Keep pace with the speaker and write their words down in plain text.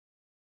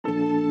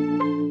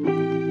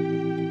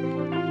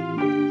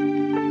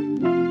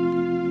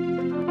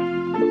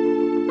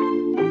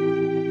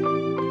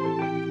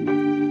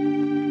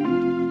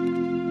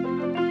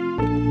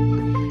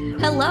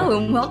Hello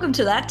and welcome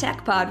to That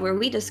Tech Pod, where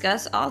we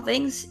discuss all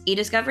things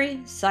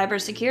e-discovery,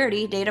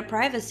 cybersecurity, data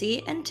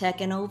privacy, and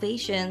tech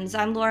innovations.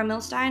 I'm Laura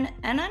Milstein,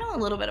 and I know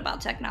a little bit about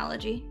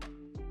technology.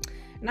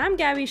 And I'm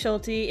Gabi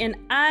Schulte, and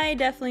I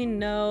definitely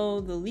know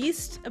the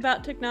least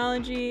about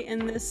technology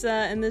in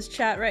this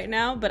chat right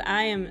now, but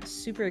I am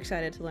super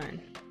excited to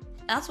learn.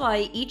 That's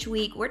why each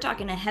week we're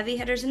talking to heavy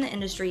hitters in the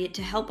industry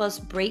to help us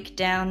break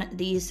down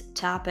these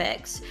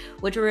topics,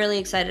 which we're really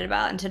excited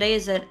about. And today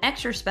is an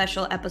extra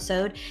special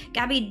episode.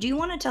 Gabi, do you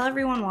want to tell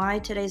everyone why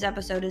today's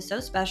episode is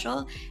so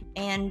special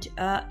and,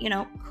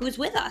 who's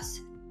with us?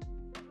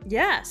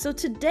 Yeah, so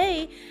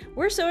today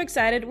we're so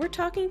excited. We're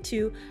talking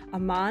to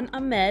Amman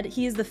Ahmed.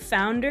 He is the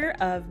founder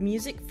of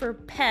Music for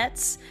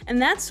Pets, and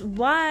that's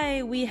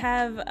why we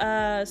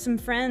have some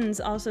friends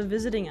also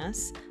visiting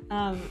us.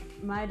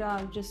 My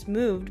dog just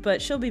moved,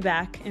 but she'll be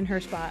back in her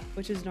spot,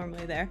 which is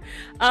normally there.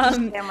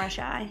 She's camera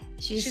shy.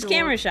 She's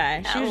camera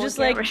shy. She was just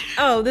like,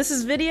 oh, this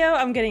is video?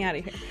 I'm getting out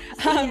of here.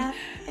 Yeah.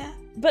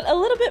 But a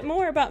little bit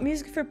more about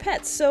Music for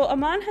Pets. So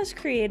Amman has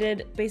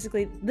created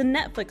basically the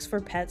Netflix for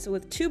pets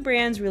with two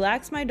brands,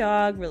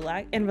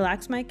 RelaxMyDog and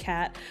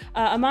RelaxMyCat.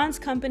 Amman's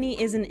company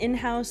is an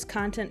in-house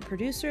content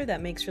producer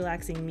that makes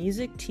relaxing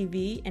music,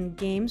 TV, and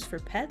games for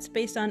pets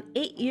based on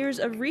 8 years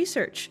of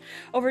research.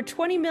 Over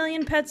 20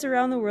 million pets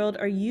around the world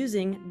are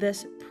using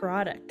this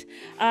product.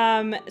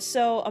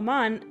 So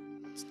Amman,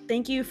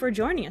 thank you for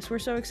joining us. We're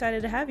so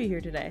excited to have you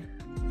here today.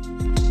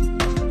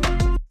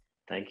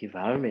 Thank you for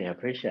having me. I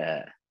appreciate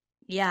it.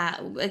 Yeah,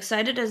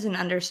 excited is an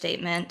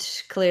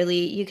understatement. Clearly,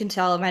 you can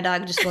tell my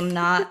dog just will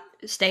not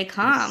stay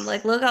calm.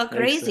 Like, look how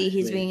crazy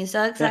he's being. He's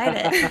so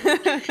excited. He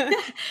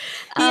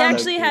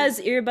actually has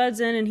earbuds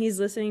in and he's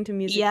listening to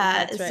music.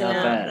 Yeah, right so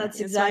now. that's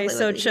exactly why he's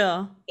so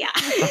chill. Yeah.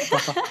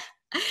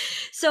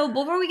 So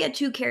before we get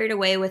too carried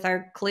away with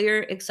our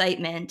clear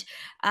excitement,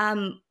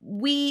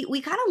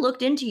 we kind of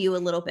looked into you a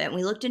little bit. And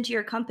we looked into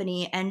your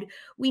company, and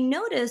we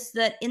noticed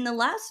that in the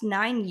last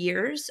 9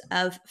 years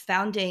of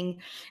founding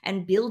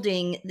and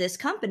building this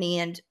company,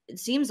 and it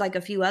seems like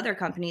a few other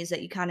companies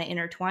that you kind of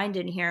intertwined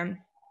in here,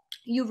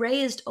 you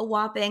raised a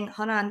whopping,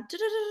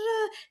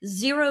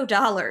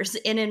 $0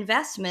 in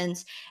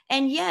investments,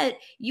 and yet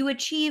you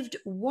achieved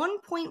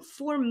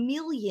 1.4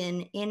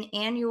 million in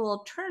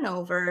annual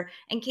turnover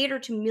and cater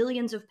to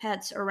millions of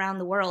pets around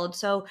the world.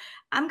 So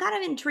I'm kind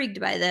of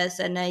intrigued by this,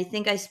 and I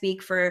think I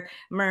speak for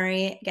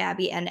Murray,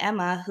 Gabi, and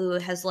Emma, who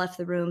has left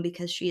the room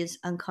because she is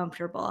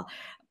uncomfortable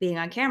being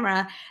on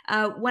camera.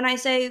 When I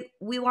say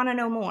we want to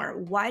know more,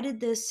 why did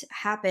this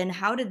happen?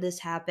 How did this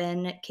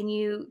happen? Can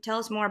you tell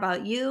us more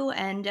about you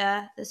and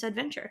this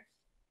adventure?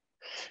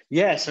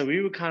 Yeah, so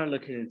we were kind of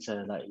looking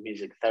into like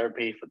music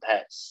therapy for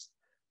pets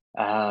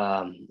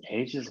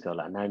ages ago,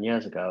 like 9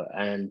 years ago.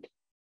 And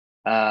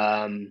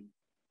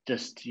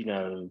just,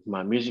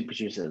 my music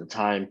producer at the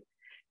time,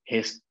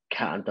 his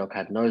cat and dog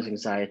had noise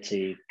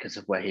anxiety because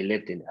of where he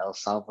lived in El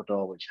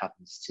Salvador, which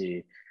happens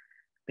to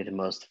be the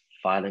most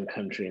violent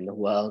country in the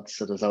world.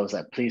 So there's always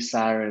like police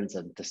sirens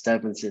and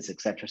disturbances,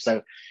 etc.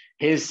 So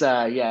his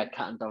cat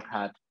and dog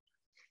had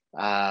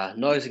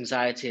noise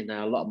anxiety, and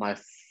a lot of my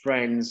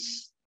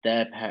friends,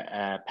 their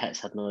pets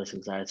had noise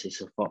anxiety.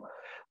 So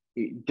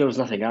there was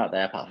nothing out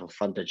there apart from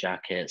thunder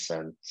jackets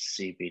and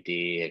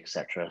CBD,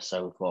 etc.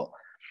 So we thought,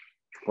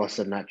 what's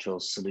the natural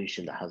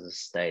solution that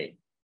has a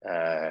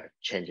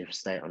change of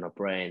state on a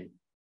brain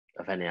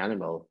of any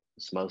animal?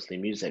 It's mostly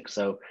music.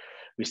 So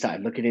we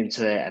started looking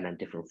into it, and then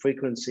different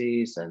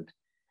frequencies, and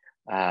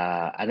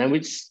then we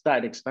just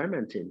started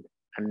experimenting,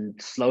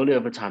 and slowly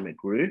over time it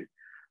grew.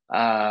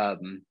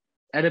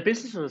 And the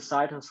business was a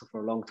side hustle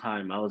for a long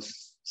time. I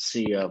was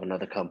CEO of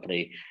another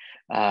company,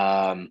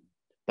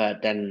 but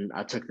then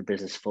I took the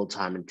business full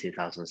time in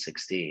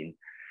 2016.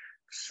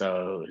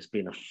 So it's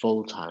been a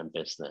full time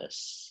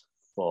business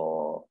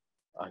for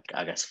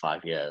I guess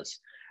 5 years,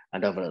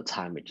 and over the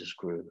time it just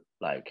grew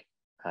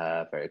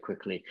very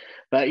quickly.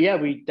 But yeah,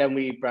 we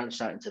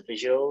branched out into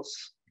visual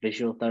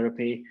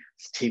therapy.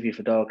 It's TV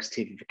for dogs,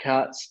 TV for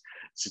cats.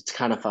 So to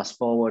kind of fast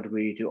forward,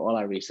 we do all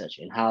our research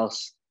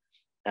in-house.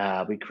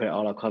 We create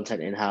all our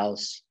content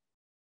in-house.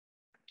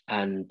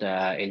 And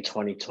in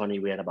 2020,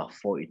 we had about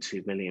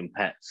 42 million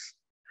pets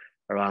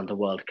around the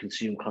world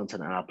consume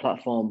content on our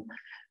platform,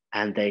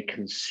 and they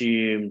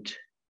consumed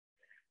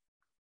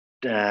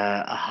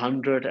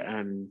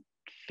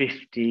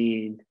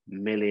 115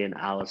 million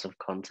hours of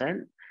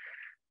content,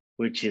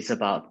 which is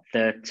about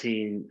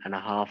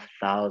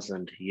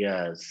 13,500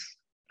 years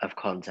of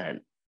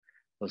content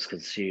was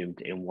consumed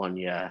in 1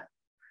 year.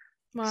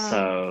 Wow.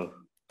 So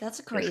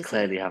that's crazy. It's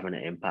clearly having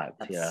an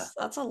impact.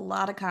 That's a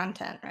lot of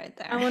content right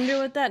there. I wonder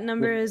what that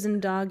number is in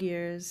dog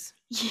years.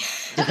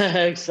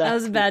 Yeah. Exactly. That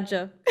was a bad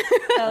joke.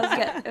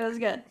 It was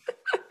good.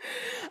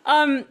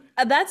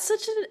 That's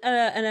such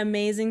an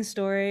amazing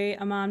story,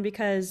 Amman,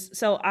 because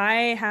so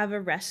I have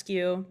a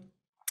rescue,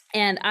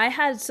 and I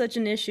had such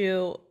an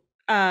issue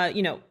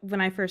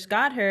when I first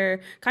got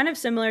her, kind of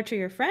similar to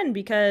your friend,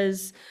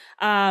 because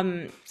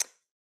I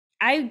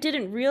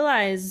didn't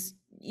realize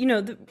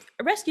the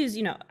rescues,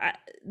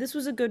 this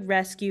was a good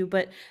rescue,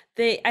 but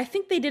I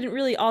think they didn't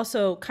really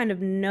also kind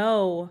of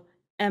know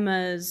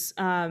Emma's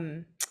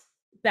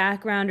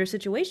background or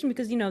situation,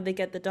 because they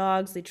get the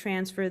dogs, they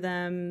transfer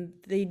them,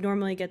 they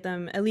normally get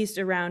them, at least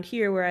around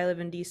here where I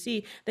live in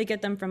DC, they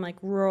get them from like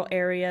rural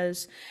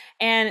areas.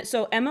 And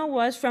so Emma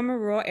was from a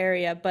rural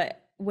area,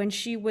 but when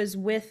she was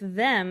with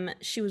them,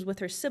 she was with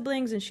her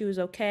siblings and she was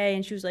okay,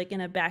 and she was like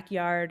in a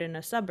backyard in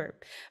a suburb.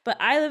 But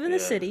I live in the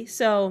Yeah. city,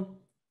 so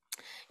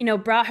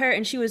brought her,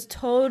 and she was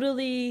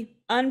totally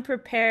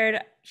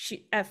unprepared.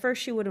 At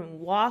first she wouldn't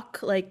walk,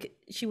 like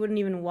she wouldn't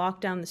even walk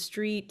down the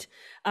street.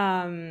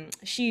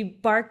 She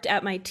barked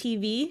at my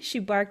TV, she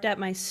barked at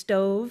my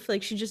stove,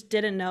 like she just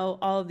didn't know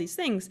all of these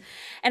things.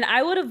 And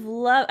I would have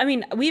loved, I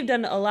mean, we've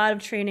done a lot of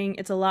training,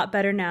 it's a lot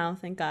better now,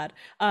 thank God.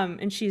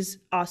 And she's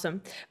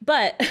awesome.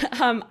 But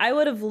I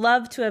would have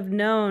loved to have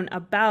known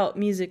about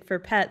music for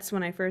pets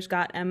when I first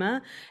got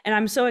Emma, and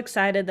I'm so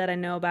excited that I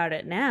know about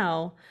it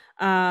now.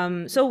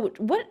 So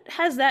what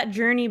has that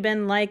journey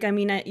been like? I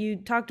mean, you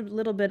talked a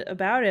little bit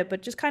about it,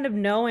 but just kind of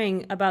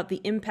knowing about the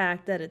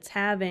impact that it's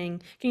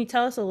having. Can you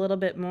tell us a little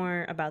bit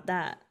more about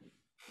that?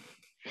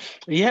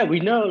 Yeah, we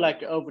know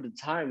like over the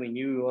time we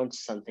knew we wanted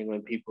something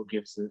when people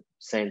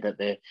saying that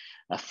they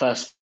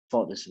first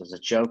thought this was a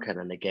joke, and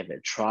then they gave it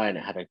a try and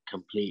it had a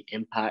complete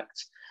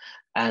impact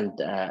and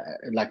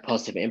like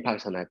positive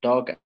impact on their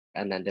dog,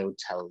 and then they would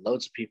tell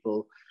loads of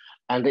people.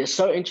 And it's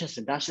so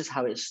interesting. That's just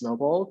how it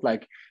snowballed.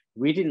 Like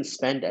we didn't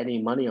spend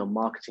any money on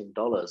marketing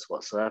dollars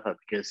whatsoever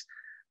because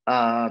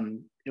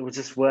it was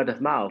just word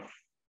of mouth.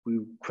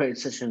 We created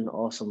such an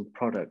awesome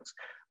product.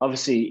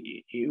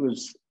 Obviously, we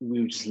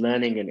were just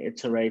learning and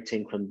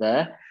iterating from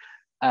there.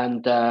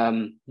 And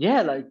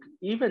yeah, like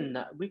even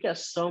we get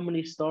so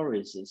many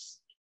stories. It's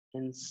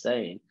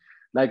insane.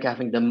 Like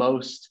having the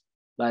most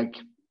like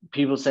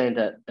people saying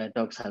that their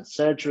dogs had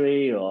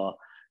surgery or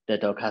their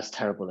dog has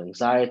terrible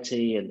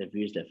anxiety and they've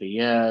used it for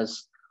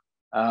years.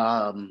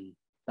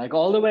 Like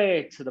all the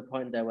way to the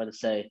point there where they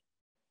say,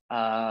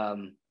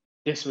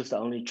 this was the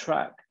only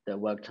track that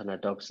worked on their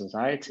dog's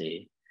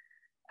anxiety.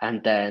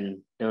 And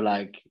then they're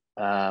like,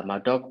 my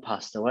dog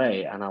passed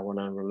away and I want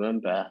to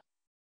remember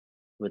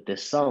with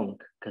this song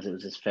because it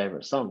was his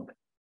favorite song.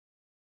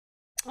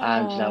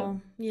 And like,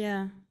 Oh,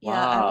 yeah.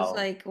 Yeah, I was wow,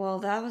 like, well,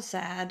 that was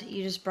sad.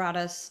 You just brought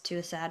us to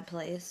a sad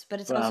place, but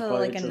it's but I also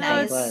brought like it to the No,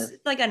 same it's place.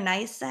 like a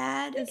nice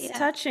sad. it's Yeah.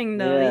 touching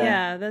though. Yeah,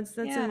 Yeah, that's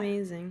Yeah.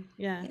 amazing.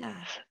 Yeah. Yeah.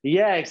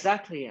 yeah,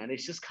 exactly. And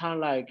it's just kind of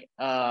like,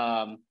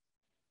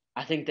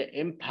 I think the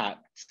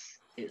impact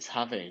it's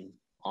having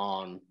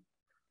on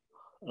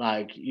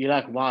like, you're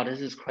like, wow, this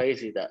is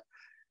crazy that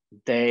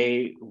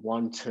they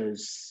want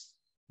us,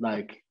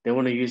 like, they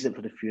want to use it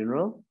for the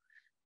funeral.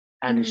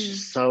 And it's Mm,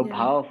 just so yeah.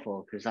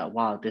 powerful because like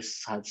wow,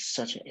 this had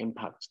such an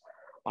impact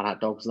on that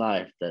dog's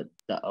life that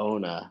the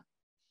owner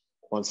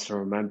wants to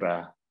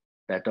remember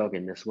their dog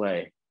in this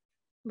way.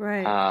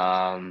 Right.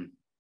 um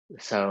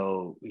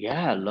so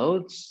yeah,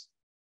 loads,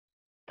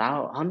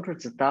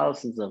 hundreds of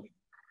thousands of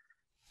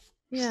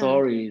Yeah.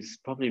 stories,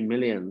 probably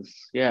millions.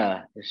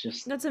 Yeah, it's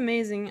just That's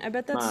amazing. I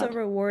bet that's so mad.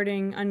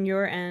 rewarding on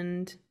your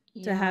end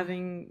to Yeah.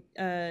 having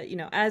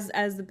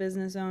as the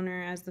business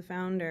owner, as the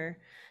founder,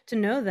 to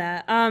know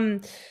that.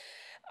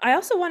 I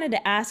also wanted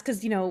to ask,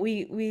 because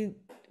we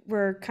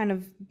were kind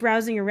of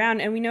browsing around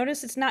and we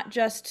noticed it's not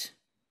just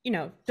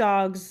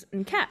dogs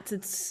and cats,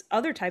 it's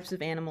other types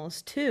of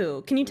animals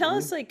too. Can you tell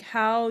us Mhm. like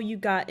how you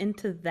got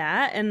into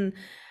that, and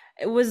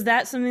was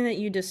that something that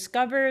you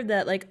discovered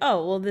that like,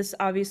 oh well, this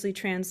obviously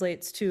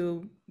translates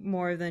to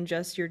more than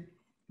just your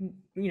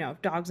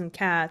dogs and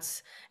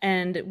cats,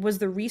 and was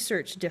the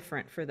research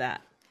different for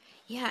that?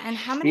 Yeah, and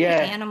how many Yeah,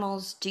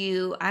 animals do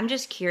you I'm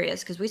just curious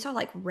because we saw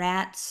like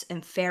rats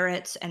and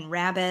ferrets and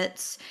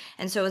rabbits,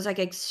 and so it was like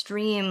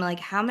extreme, like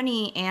how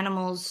many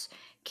animals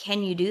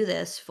can you do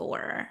this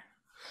for?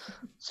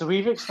 so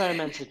we've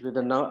experimented with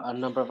a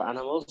number of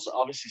animals.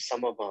 Obviously,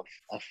 some of them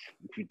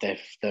they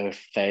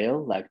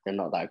fail, like they're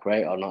not that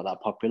great or not that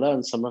popular,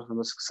 and some of them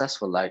are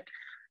successful. Like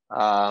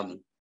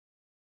um,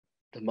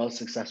 the most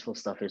successful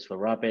stuff is for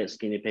rabbits,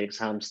 guinea pigs,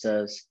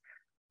 hamsters,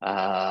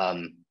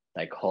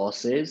 like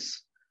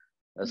horses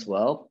as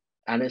well.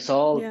 And it's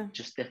all Yeah.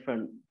 just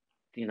different,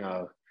 you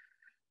know,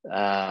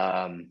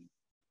 um,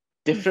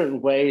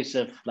 different ways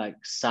of like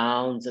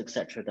sounds,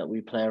 etc., that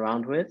we play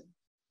around with.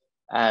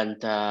 And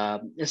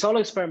it's all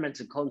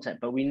experimental content,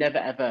 but we never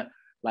ever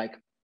like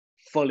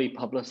fully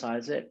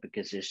publicize it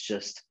because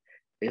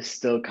it's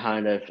still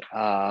kind of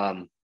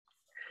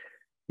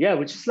yeah,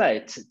 we just let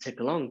it tick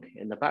along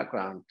in the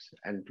background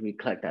and we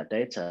collect that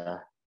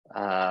data.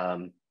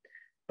 Um,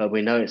 but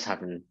we know it's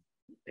having,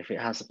 if it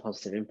has a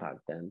positive impact,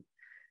 then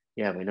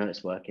yeah, we know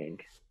it's working.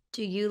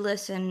 Do you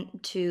listen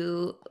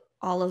to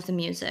all of the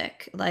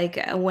music? Like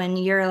when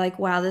you're like,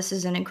 wow, this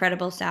is an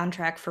incredible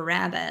soundtrack for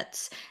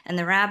rabbits, and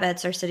the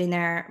rabbits are sitting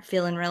there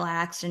feeling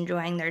relaxed,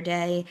 enjoying their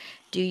day.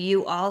 Do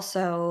you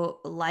also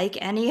like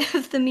any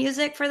of the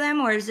music for them,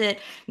 or is it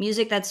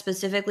music that's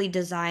specifically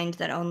designed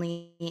that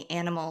only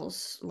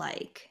animals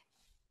like?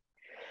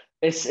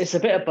 It's a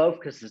bit of both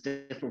because there's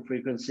different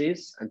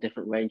frequencies and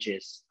different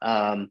ranges.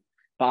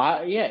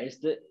 But yeah,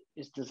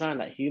 it's designed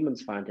that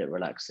humans find it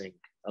relaxing.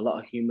 A lot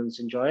of humans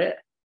enjoy it.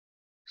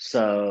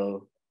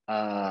 So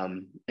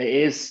it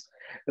is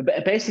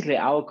basically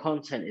our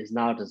content is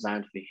now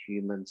designed for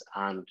humans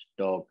and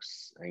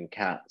dogs and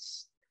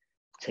cats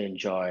to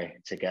enjoy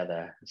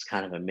together. It's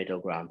kind of a middle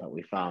ground that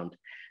we found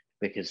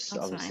because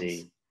That's nice.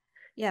 obviously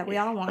Yeah, we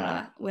if all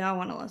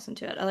wanna listen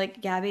to it.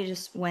 Like Gabby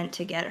just went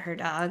to get her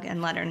dog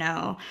and let her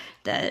know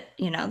that,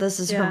 this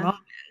is her Yeah. moment,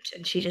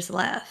 and she just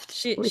left.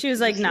 She was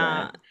like, just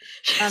nah, I'm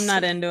She's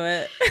not like, into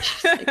it.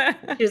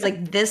 she was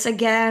like, this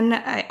again.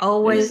 I It was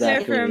always there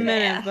in for a exactly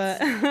minute,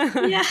 but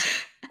advance.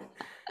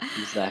 Yeah.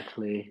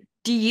 exactly.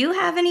 Do you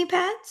have any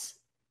pets?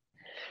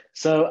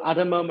 So at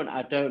the moment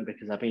I don't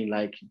because I've been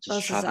like Oh, just this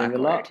is traveling a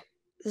awkward. lot.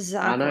 This is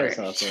I know it's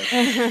awkward.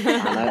 awkward.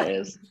 I know it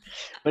is.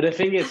 But the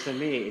thing is for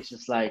me, it's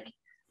just like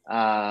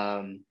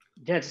yeah,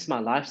 just my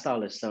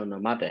lifestyle is so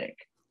nomadic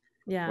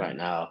yeah. right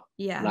now.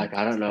 Yeah, Like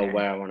I that's don't know fair.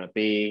 where I want to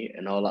be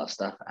and all that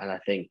stuff. And I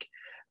think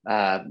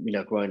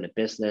growing the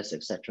business,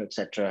 etc.,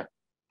 etc.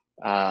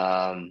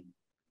 Um,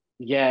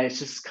 yeah, it's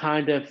just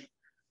kind of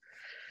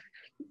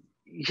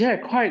yeah,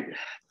 quite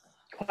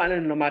in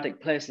a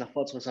nomadic place. And I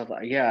thought to myself,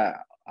 like, yeah,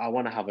 I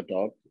want to have a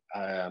dog.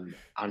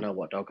 I know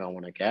what dog I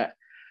want to get,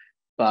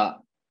 but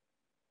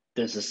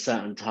there's a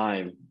certain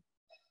time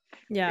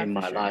Yeah, in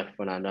for my sure. life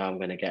when I know I'm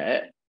going to get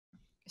it.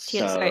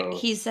 Sorry, So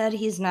he said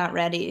he's not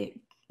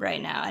ready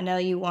right now. I know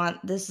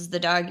this is the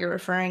dog you're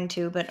referring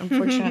to, but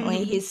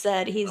unfortunately, he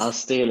said I'll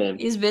steal him.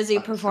 he's busy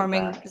That's so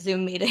performing bad.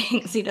 Zoom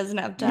meetings. He doesn't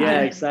have Yeah,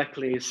 time.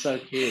 exactly. It's so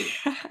cute.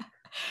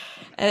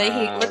 He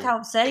look Um, how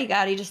upset he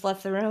got. He just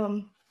left the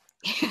room.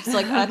 He's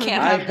like, I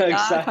can't I have the know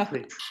dog.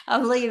 exactly.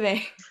 I'm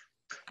leaving.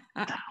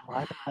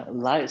 Why the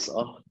lights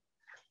off?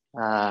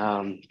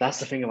 That's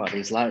the thing about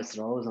these lights;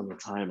 they're always on the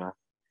timer.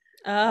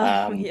 Oh,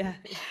 Um, yeah.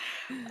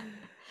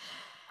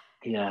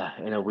 yeah,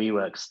 in a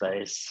WeWork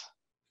space,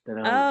 they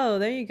don't Oh,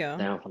 there you stay go.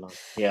 on for long.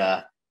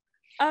 Yeah,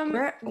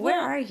 Where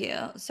Well, are you?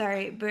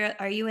 Sorry,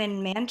 are you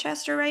in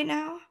Manchester right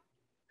now?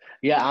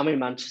 yeah. I'm in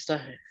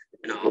Manchester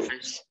in an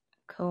office.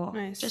 Cool.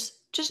 nice.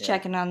 Just Yeah,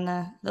 checking on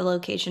the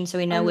location so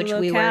we know On the which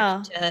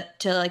WeWork locale.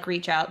 to like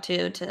reach out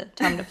to tell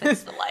them to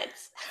fix the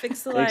lights.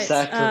 Fix the lights.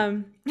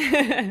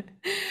 exactly.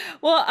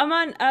 Well,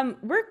 Aman,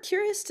 we're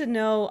curious to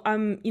know,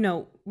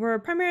 we're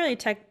primarily a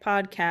tech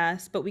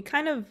podcast, but we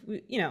kind of,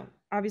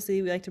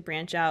 obviously we like to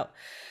branch out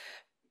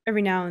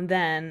every now and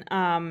then.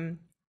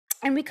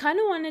 And we kind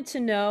of wanted to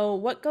know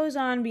what goes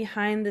on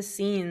behind the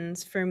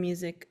scenes for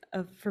music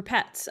for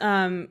pets.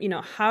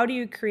 How do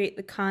you create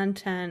the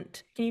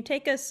content? Can you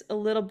take us a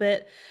little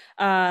bit,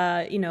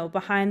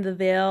 behind the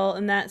veil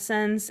in that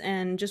sense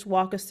and just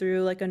walk us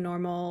through like a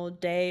normal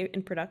day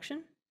in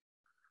production?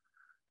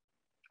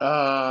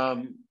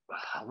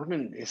 I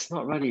wouldn't. It's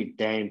not really a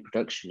day in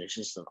production. It's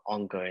just an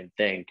ongoing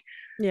thing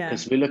Yeah.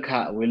 because we look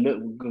at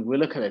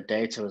the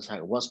data as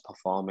like what's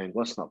performing,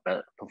 what's not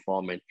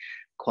performing,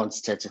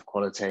 quantitative,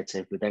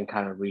 qualitative. We then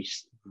kind of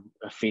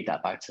feed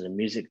that back to the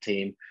music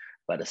team,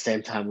 but at the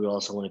same time, we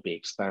also want to be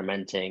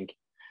experimenting,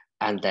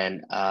 and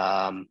then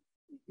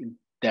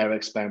they're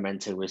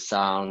experimenting with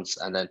sounds,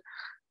 and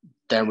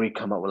then we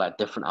come up with like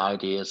different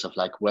ideas of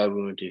like where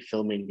we want to do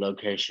filming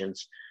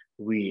locations.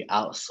 We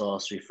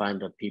outsource, we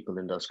find the people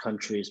in those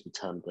countries, we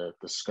turn the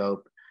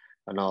scope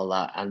and all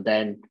that. And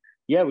then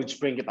yeah, we just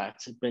bring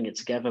it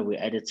together, we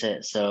edit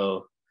it.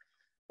 So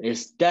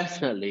it's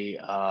definitely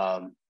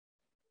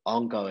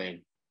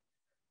ongoing.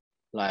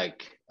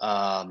 Like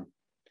the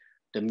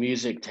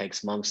music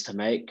takes months to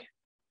make,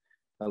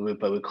 but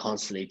we're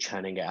constantly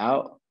churning it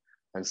out.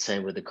 And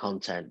same with the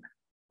content.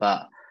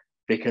 But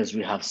because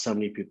we have so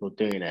many people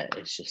doing it,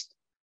 it's just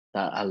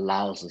that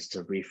allows us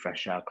to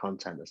refresh our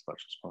content as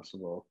much as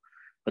possible.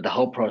 But the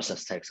whole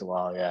process takes a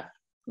while, yeah.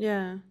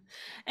 Yeah.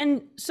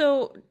 And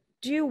so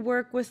do you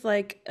work with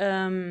like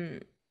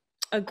a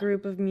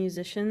group of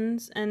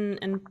musicians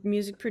and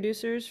music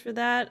producers for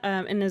that?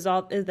 And is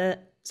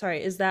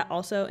that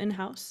also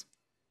in-house?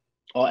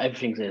 Or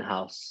everything's in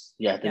house.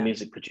 Yeah, the Yeah.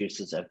 music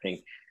producers, everything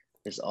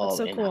is That's all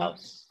so in cool.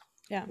 house.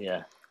 Yeah.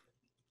 Yeah.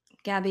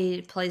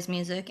 Gabby plays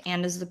music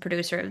and is the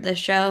producer of this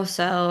show,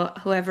 so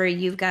whoever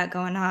you've got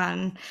going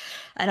on,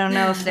 I don't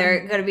know if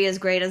they're going to be as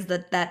great as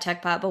that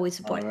tech pop, but we All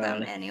support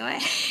them right. anyway.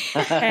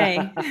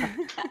 Hey.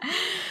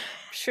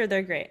 Sure,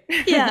 they're great.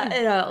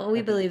 Yeah,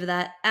 we believe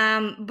that.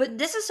 But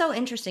this is so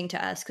interesting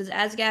to us because,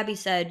 as Gabby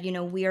said,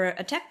 we're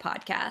a tech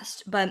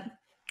podcast, but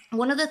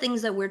one of the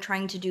things that we're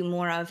trying to do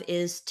more of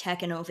is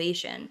tech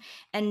innovation.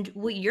 And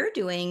what you're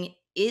doing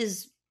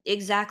is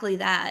Exactly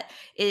that.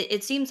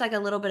 It seems like a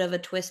little bit of a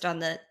twist on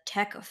the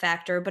tech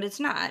factor, but it's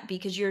not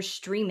because you're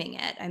streaming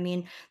it. I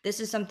mean, this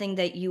is something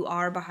that you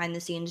are behind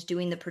the scenes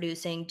doing the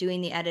producing, doing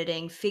the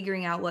editing,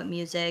 figuring out what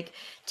music,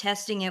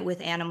 testing it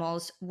with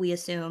animals, we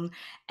assume,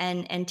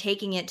 and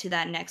taking it to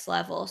that next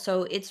level.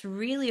 So it's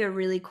really a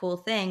really cool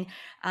thing.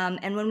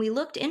 And when we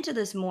looked into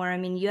this more, I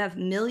mean, you have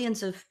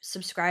millions of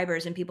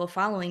subscribers and people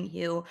following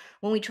you.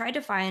 When we tried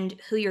to find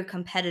who your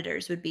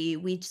competitors would be,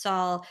 we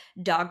saw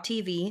Dog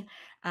TV,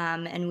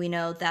 and we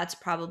know that's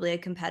probably a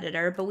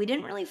competitor, but we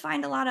didn't really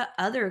find a lot of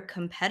other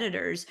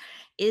competitors.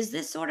 Is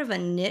this sort of a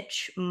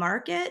niche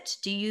market?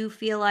 Do you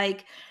feel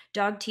like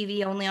Dog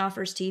TV only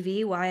offers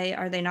TV? Why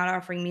are they not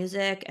offering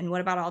music? And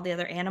what about all the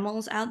other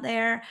animals out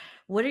there?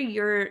 What are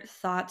your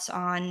thoughts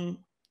on,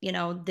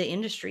 the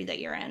industry that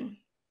you're in?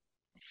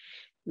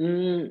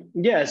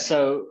 Yeah,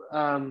 so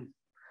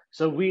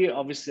we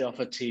obviously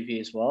offer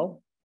TV as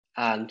well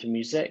and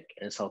music,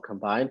 and it's all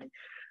combined.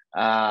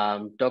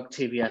 Dog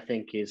TV, I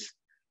think, is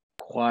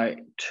quite.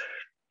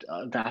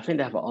 I think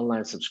they have an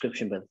online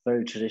subscription, but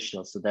very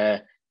traditional. So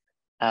they're,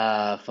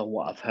 from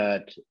what I've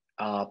heard,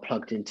 are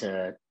plugged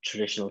into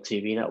traditional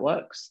TV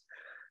networks.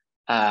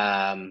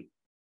 Um,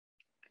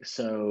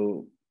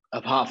 so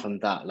apart from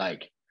that,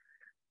 like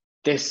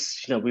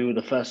this, we were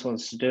the first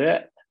ones to do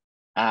it,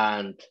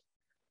 and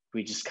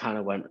we just kind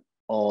of went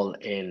all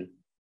in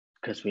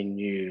because we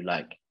knew,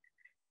 like,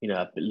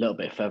 a little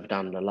bit further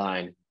down the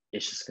line,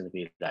 it's just going to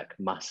be like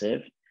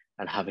massive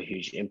and have a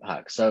huge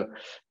impact. So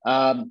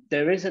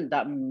there isn't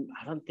that,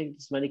 I don't think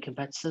there's many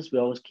competitors. We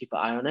always keep an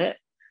eye on it.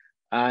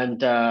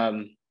 And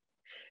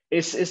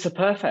it's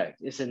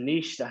a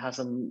niche that has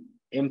an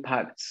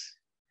impact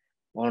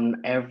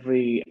on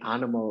every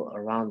animal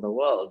around the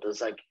world.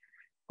 There's like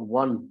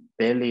 1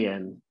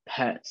 billion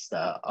pets that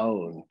are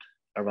owned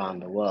around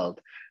the world.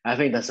 I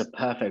think that's a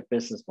perfect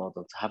business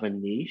model to have a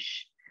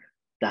niche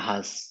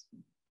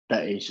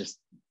that is just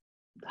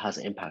has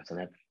impact on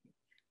it,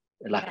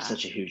 like Yeah.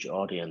 such a huge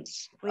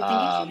audience. We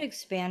think you should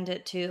expand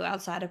it to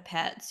outside of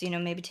pets,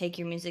 maybe take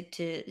your music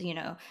to,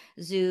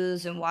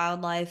 zoos and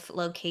wildlife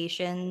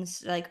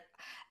locations. Like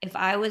if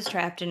I was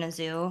trapped in a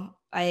zoo,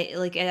 I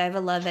have a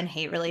love and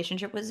hate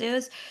relationship with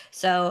zoos.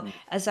 So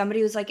as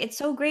somebody who's like, it's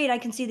so great, I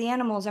can see the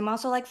animals, I'm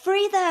also like,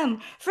 free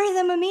them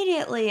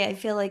immediately. I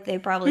feel like they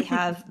probably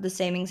have the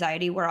same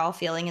anxiety we're all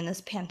feeling in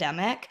this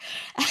pandemic.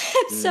 And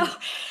so Mm,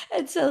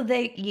 and so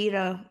they,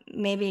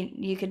 maybe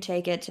you could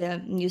take it to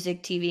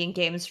music, TV, and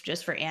games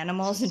just for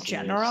animals in zoos,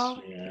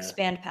 general, yeah,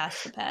 expand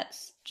past the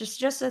pets.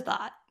 Just a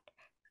thought.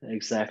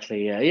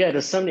 exactly. Yeah.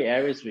 There's so many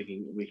areas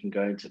we can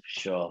go into for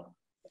sure,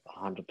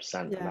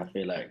 100%. And I Yeah.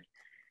 feel like,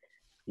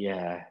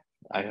 yeah,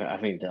 I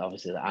think that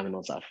obviously the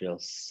animals I feel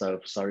so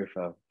sorry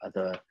for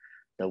are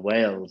the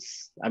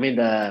whales. I mean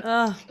the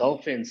Oh,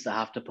 dolphins that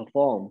have to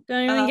perform.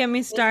 don't even Uh, get me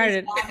this is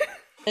started.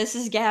 this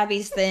is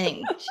Gabby's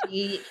thing.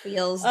 She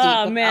feels deep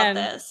Oh about man,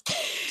 this.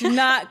 do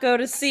not go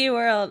to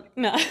SeaWorld.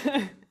 No. No,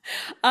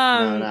 I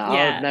would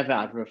Yeah. never.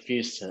 I'd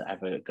refuse to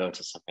ever go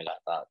to something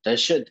like that.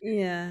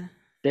 Yeah,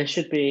 They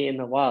should be in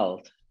the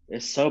wild.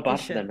 It's so they bad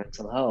for their should.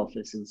 mental health.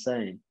 It's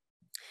insane.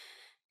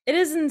 It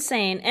is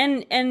insane.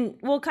 And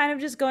well, kind of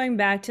just going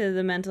back to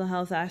the mental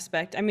health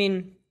aspect. I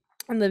mean,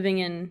 I'm living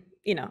in,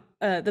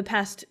 the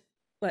past,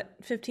 what,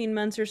 15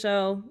 months or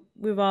so,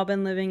 we've all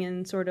been living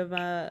in sort of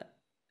a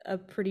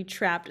pretty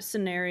trapped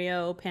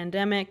scenario,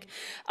 pandemic.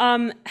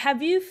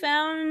 Have you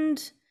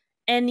found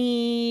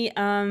any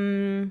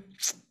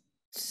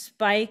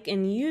spike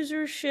in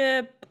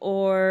usership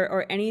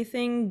or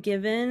anything,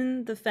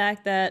 given the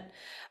fact that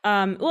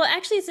well,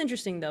 actually it's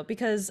interesting though,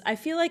 because I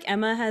feel like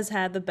Emma has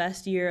had the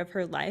best year of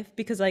her life,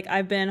 because like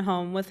I've been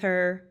home with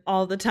her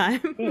all the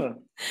time. Yeah.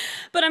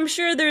 But I'm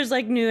sure there's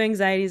like new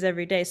anxieties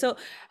every day. So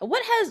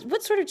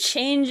what sort of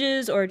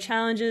changes or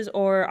challenges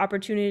or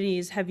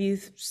opportunities have you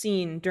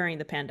seen during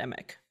the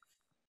pandemic?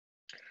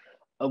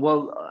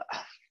 Well,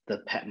 the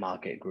pet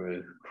market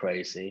grew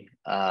crazy.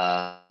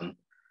 A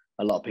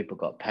lot of people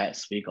got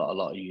pets. We got a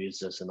lot of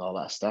users and all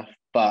that stuff.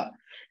 But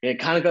it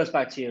kind of goes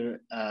back to your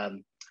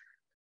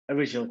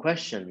original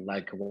question,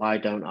 like, why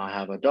don't I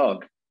have a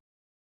dog?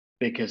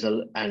 Because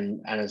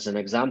and as an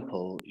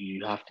example,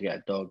 you have to get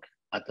a dog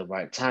at the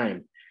right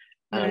time,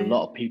 and a Right.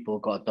 lot of people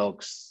got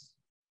dogs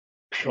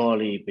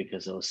purely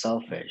because they were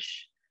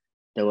selfish.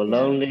 They were Yeah.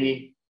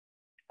 lonely,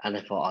 and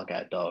they thought, I'll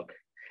get a dog.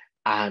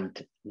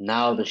 And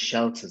now the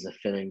shelters are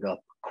filling up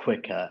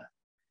quicker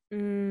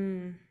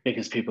Mm.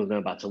 because people are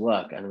going back to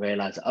work and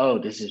realize, oh,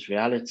 this is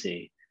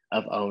reality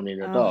of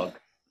owning a Oh, dog.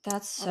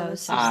 That's oh, so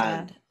that's so And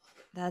sad. sad.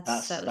 That's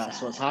that's so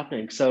that's what's sad.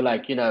 happening. So,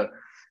 like,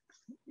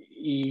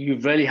 you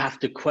really have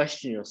to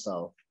question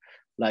yourself,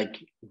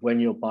 like, when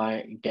you're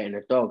getting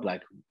a dog,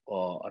 like,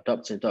 or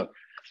adopting a dog.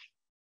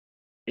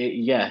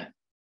 Yeah,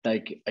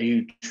 like, are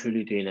you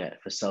truly doing it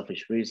for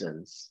selfish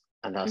reasons?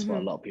 And that's what a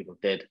Mm-hmm. lot of people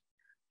did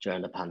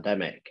during the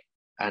pandemic.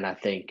 And I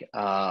think,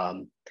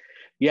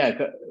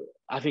 yeah,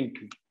 I think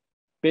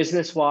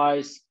business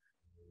wise,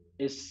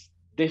 is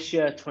this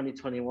year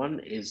 2021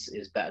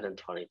 is better than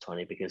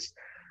 2020, because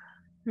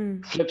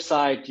Hmm. flip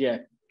side, yeah,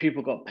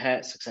 people got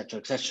pets,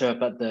 etc.,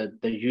 but the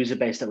user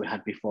base that we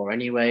had before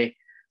anyway,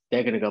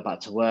 they're going to go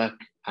back to work,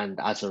 and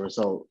as a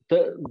result,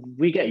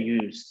 we get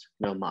used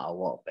no matter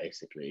what,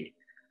 basically.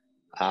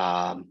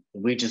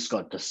 We just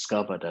got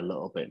discovered a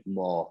little bit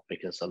more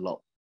because a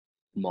lot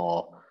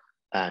more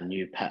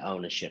new pet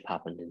ownership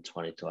happened in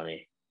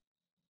 2020.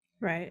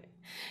 Right.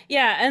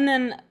 Yeah, and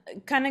then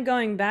kind of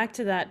going back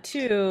to that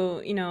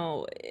too,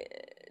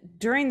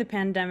 during the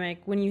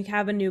pandemic, when you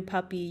have a new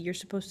puppy, you're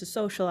supposed to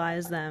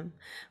socialize them.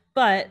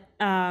 But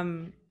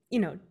during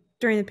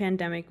the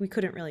pandemic, we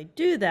couldn't really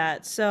do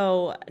that.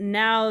 So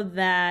now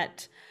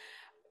that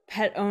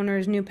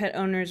new pet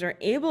owners are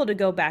able to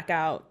go back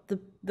out,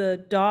 the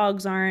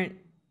dogs aren't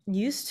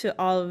used to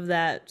all of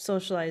that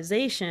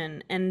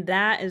socialization, and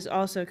that is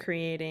also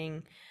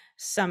creating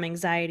some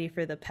anxiety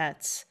for the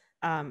pets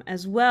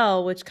as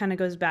well, which kind of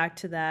goes back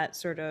to that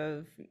sort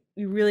of,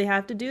 you really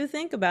have to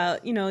think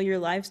about your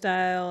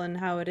lifestyle and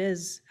how it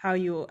is, how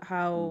you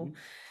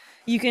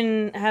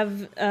can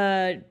have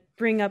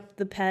bring up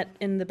the pet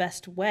in the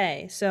best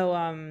way. So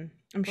I'm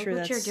sure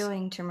Look what that's you're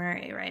doing to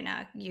Murray right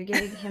now. You're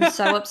getting him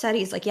so upset.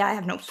 He's like, yeah, I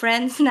have no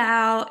friends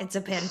now. It's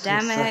a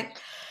pandemic.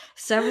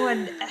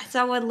 Someone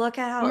look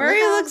at how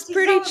Murray looks he's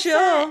pretty so chill.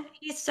 upset.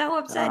 He's so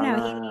upset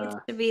now. He needs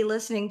to be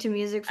listening to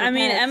music for I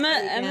mean, pets.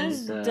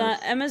 Emma's done.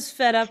 Emma's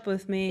fed up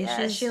with me.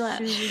 Yeah, she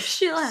left.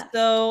 She left.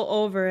 So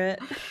over it.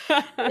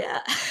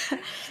 Yeah.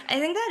 I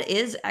think that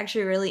is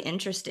actually really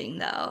interesting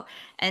though.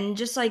 And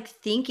just like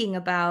thinking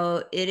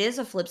about it is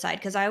a flip side,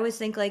 because I always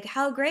think like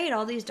how great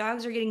all these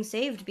dogs are getting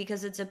saved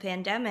because it's a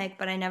pandemic,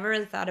 but I never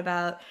really thought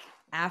about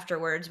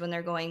afterwards when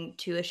they're going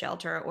to a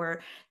shelter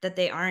or that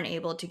they aren't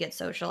able to get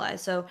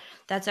socialized. So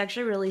that's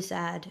actually really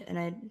sad.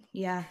 And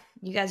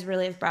you guys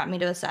really have brought me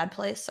to a sad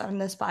place on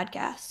this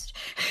podcast.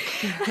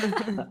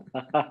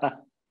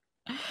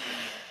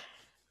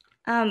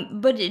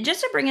 But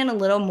just to bring in a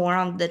little more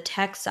on the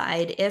tech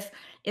side,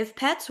 if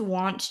pets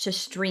want to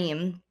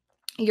stream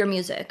your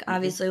music,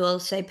 obviously we'll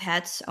say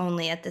pets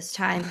only at this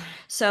time.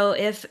 So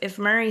if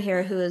Murray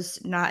here, who is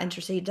not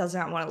interested, he does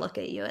not want to look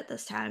at you at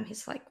this time.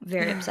 He's like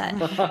very upset.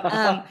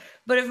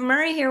 But if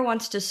Murray here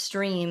wants to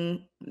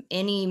stream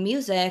any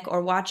music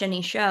or watch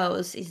any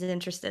shows, he's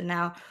interested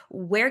now.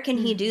 Where can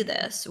he do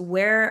this?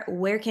 Where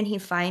can he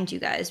find you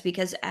guys?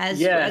 Because as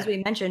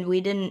we mentioned, we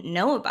didn't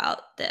know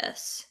about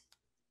this.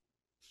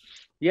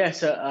 Yeah,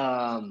 so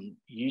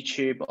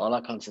YouTube, all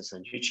our content's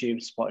on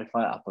YouTube,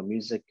 Spotify, Apple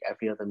Music,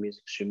 every other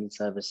music streaming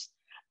service,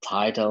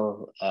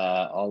 Tidal,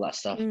 all that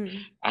stuff.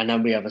 And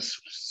then we have a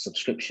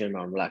subscription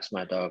on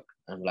RelaxMyDog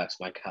and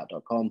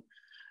RelaxMyCat.com.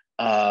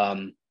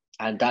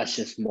 And that's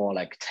just more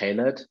like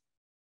tailored.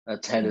 A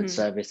tailored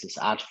service is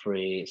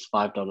ad-free, it's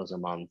 $5 a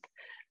month,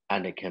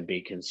 and it can be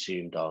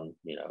consumed on,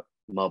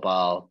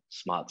 mobile,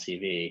 smart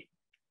TV,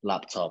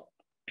 laptop,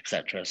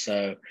 etc.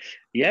 So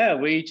yeah,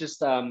 we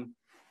just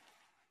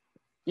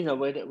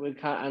we're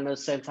kind of, and at the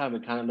same time, we're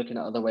kind of looking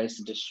at other ways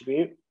to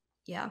distribute.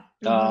 Yeah.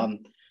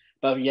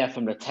 But yeah,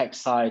 from the tech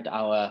side,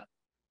 our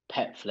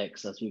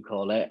Petflix, as we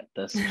call it,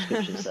 the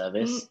subscription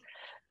service,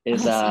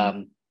 is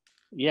awesome.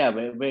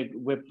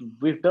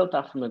 We've built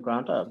that from the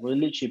ground up. We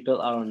literally built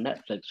our own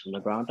Netflix from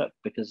the ground up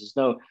because there's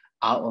no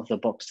out of the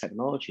box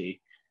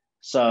technology.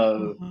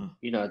 So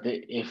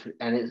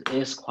it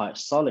is quite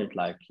solid.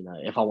 Like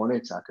if I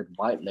wanted to, I could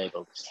white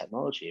label this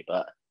technology,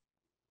 but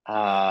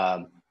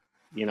I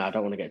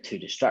don't want to get too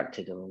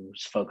distracted and we'll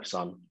just focus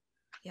on,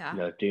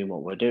 doing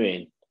what we're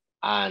doing.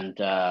 And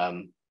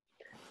it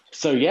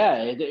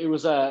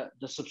was the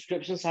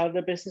subscription side of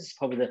the business is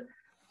probably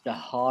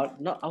I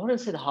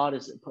wouldn't say the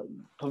hardest,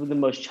 probably the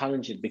most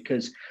challenging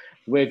because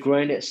we're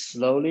growing it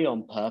slowly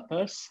on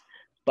purpose,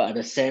 but at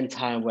the same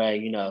time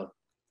we're,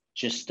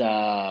 just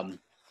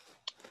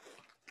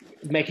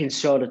making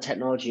sure the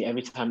technology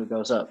every time it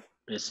goes up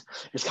it's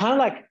kind of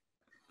like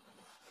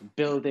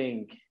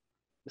building,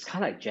 it's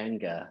kind of like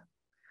Jenga.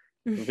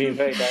 We're being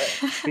very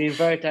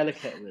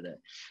delicate with it.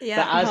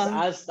 Yeah.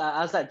 But as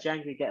that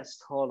Jenga gets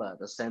taller, at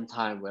the same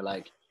time we're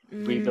like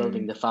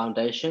rebuilding the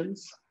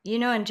foundations.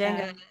 In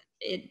Jenga,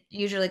 it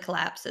usually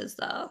collapses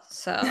though.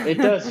 So it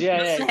does.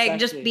 Yeah. Exactly.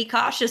 Just be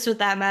cautious with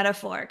that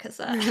metaphor, because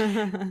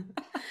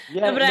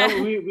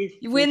we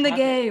win the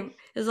game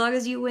as long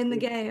as you win the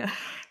game.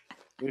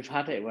 We've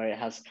had it where it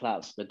has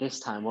collapsed, but this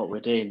time what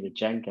we're doing with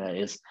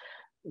Jenga is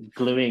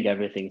gluing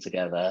everything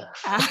together.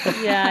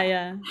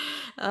 Yeah.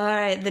 All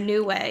right, the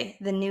new way.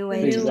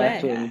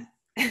 Exactly.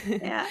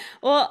 Yeah.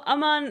 Well,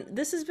 Amman,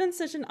 this has been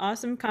such an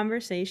awesome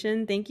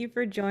conversation. Thank you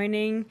for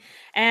joining.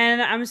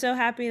 And I'm so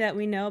happy that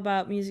we know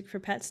about Music for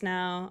Pets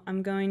now.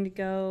 I'm going to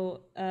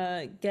go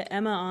get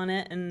Emma on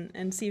it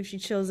and see if she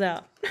chills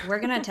out. We're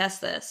going to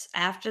test this.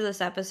 After this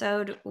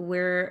episode,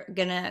 we're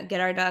going to get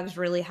our dogs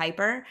really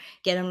hyper,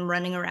 get them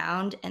running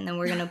around, and then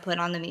we're going to put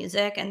on the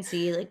music and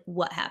see like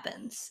what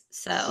happens.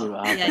 So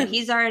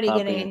he's already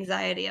getting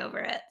anxiety over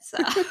it. So.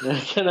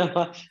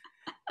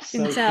 So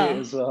cute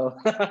as well.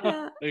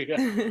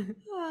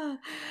 Yeah.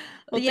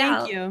 Well,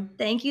 thank you.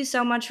 Thank you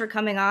so much for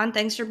coming on.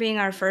 Thanks for being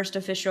our first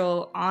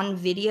official on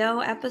video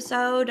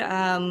episode.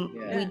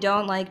 We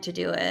don't like to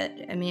do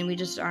it. I mean, we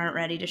just aren't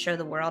ready to show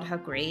the world how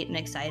great and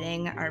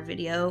exciting our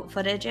video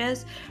footage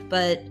is.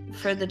 But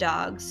for the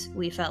dogs,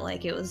 we felt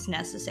like it was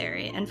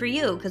necessary. And for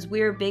you, because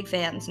we're big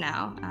fans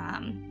now.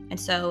 And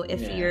so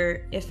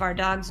if our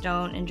dogs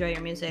don't enjoy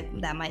your music,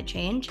 that might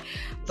change.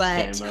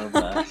 But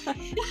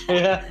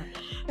yeah.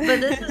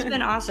 But this has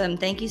been awesome.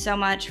 Thank you so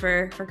much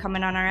for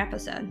coming on our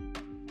episode.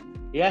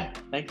 Yeah,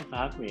 thank you for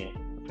having me.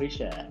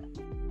 Appreciate it.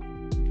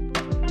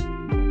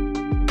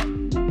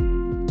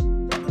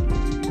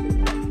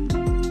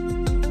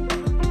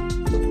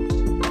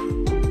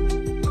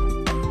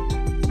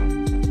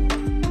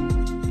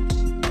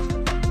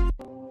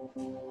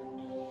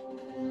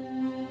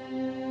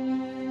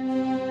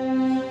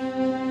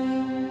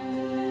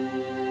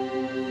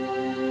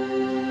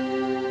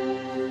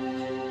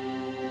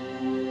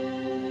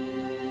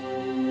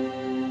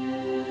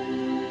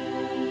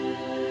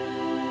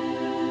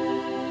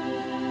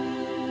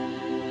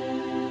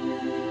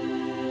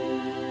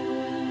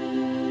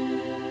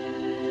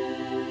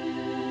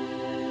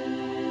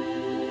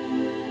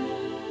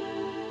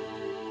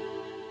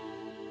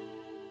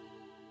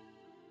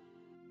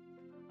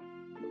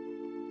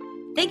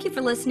 Thank you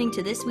for listening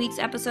to this week's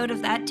episode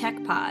of That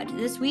Tech Pod.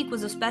 This week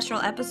was a special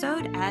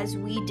episode as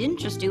we didn't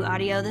just do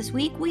audio this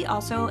week, we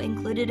also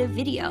included a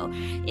video.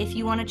 If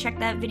you want to check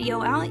that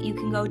video out, you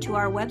can go to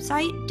our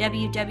website,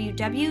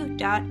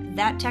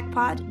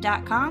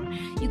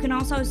 www.thattechpod.com. You can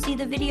also see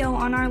the video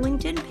on our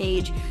LinkedIn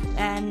page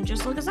and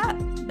just look us up,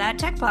 That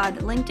Tech Pod,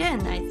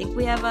 LinkedIn. I think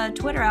we have a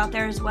Twitter out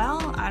there as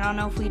well. I don't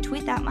know if we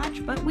tweet that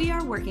much, but we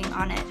are working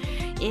on it.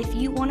 If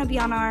you want to be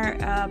on our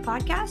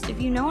podcast,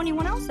 if you know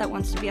anyone else that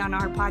wants to be on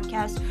our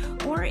podcast,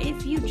 or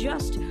if you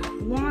just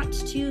want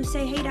to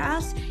say hey to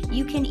us,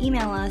 you can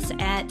email us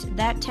at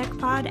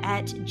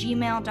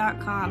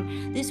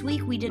thattechpod@gmail.com. This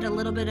week we did a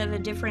little bit of a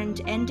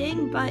different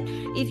ending, but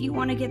if you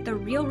want to get the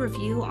real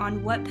review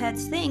on what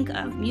pets think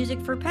of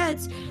music for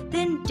pets,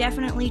 then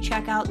definitely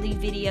check out the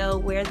video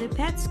where the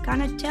pets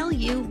kind of tell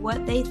you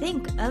what they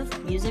think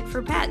of music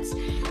for pets.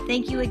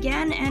 Thank you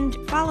again, and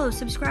follow,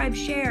 subscribe,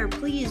 share.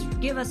 Please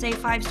give us a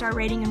 5-star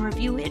rating and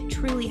review. It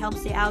truly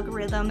helps the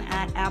algorithm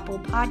at Apple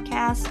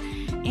Podcasts.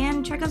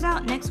 And check us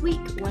out next week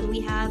when we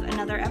have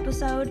another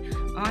episode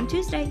on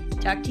Tuesday.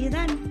 Talk to you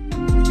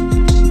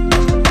then.